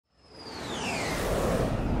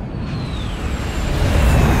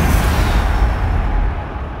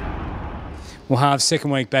Well, Harv,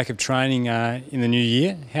 second week back of training in the new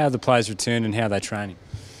year. How have the players returned and how are they training?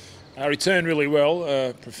 Returned really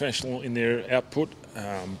well, professional in their output.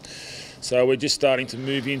 So we're just starting to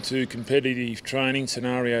move into competitive training,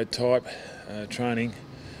 scenario type training,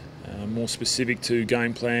 more specific to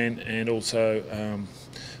game plan, and also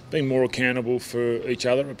being more accountable for each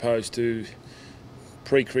other opposed to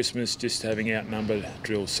pre-Christmas just having outnumbered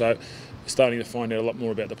drills. So we're starting to find out a lot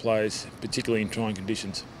more about the players, particularly in trying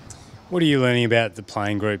conditions. What are you learning about the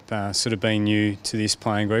playing group, sort of being new to this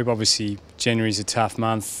playing group? Obviously, January's a tough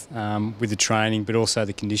month with the training, but also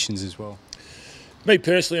the conditions as well. Me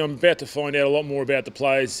personally, I'm about to find out a lot more about the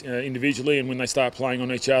players individually and when they start playing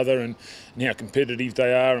on each other and how competitive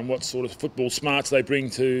they are and what sort of football smarts they bring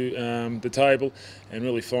to the table, and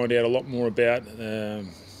really find out a lot more about the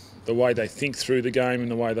way they think through the game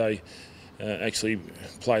and the way they actually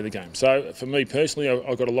play the game. So for me personally,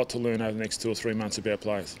 I've got a lot to learn over the next 2 or 3 months about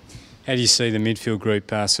players. How do you see the midfield group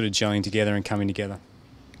sort of gelling together and coming together?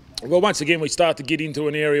 Well, once again, we start to get into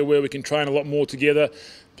an area where we can train a lot more together.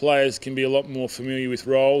 Players can be a lot more familiar with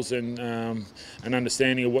roles and an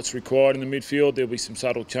understanding of what's required in the midfield. There'll be some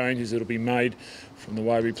subtle changes that'll be made from the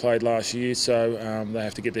way we played last year, so they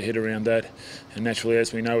have to get their head around that. And naturally,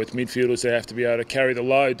 as we know with midfielders, they have to be able to carry the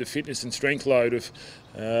load, the fitness and strength load of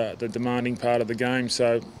the demanding part of the game.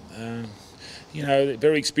 So, you know, a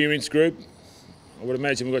very experienced group. I would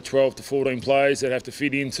imagine we've got 12 to 14 players that have to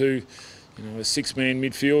fit into, you know, a 6-man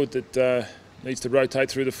midfield that needs to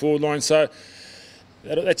rotate through the forward line. So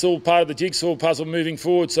that's all part of the jigsaw puzzle moving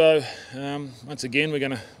forward. So once again, we're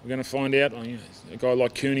going to find out. You know, a guy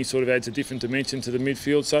like Cooney sort of adds a different dimension to the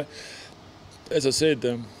midfield. So as I said,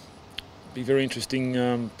 be very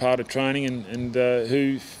interesting part of training and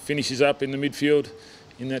who finishes up in the midfield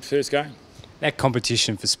in that first game. That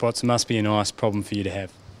competition for spots must be a nice problem for you to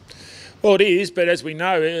have. Well, it is, but as we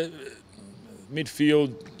know,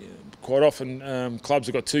 midfield, quite often clubs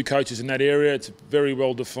have got 2 coaches in that area. It's very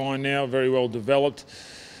well defined now, very well developed.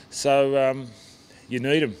 So you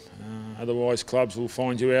need them. Otherwise, clubs will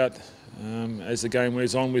find you out as the game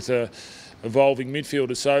wears on with evolving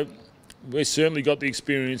midfielders. So we've certainly got the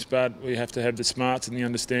experience, but we have to have the smarts and the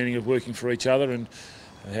understanding of working for each other and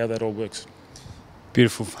how that all works.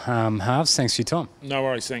 Beautiful, Harves. Thanks for your time. No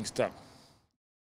worries. Thanks, Tup.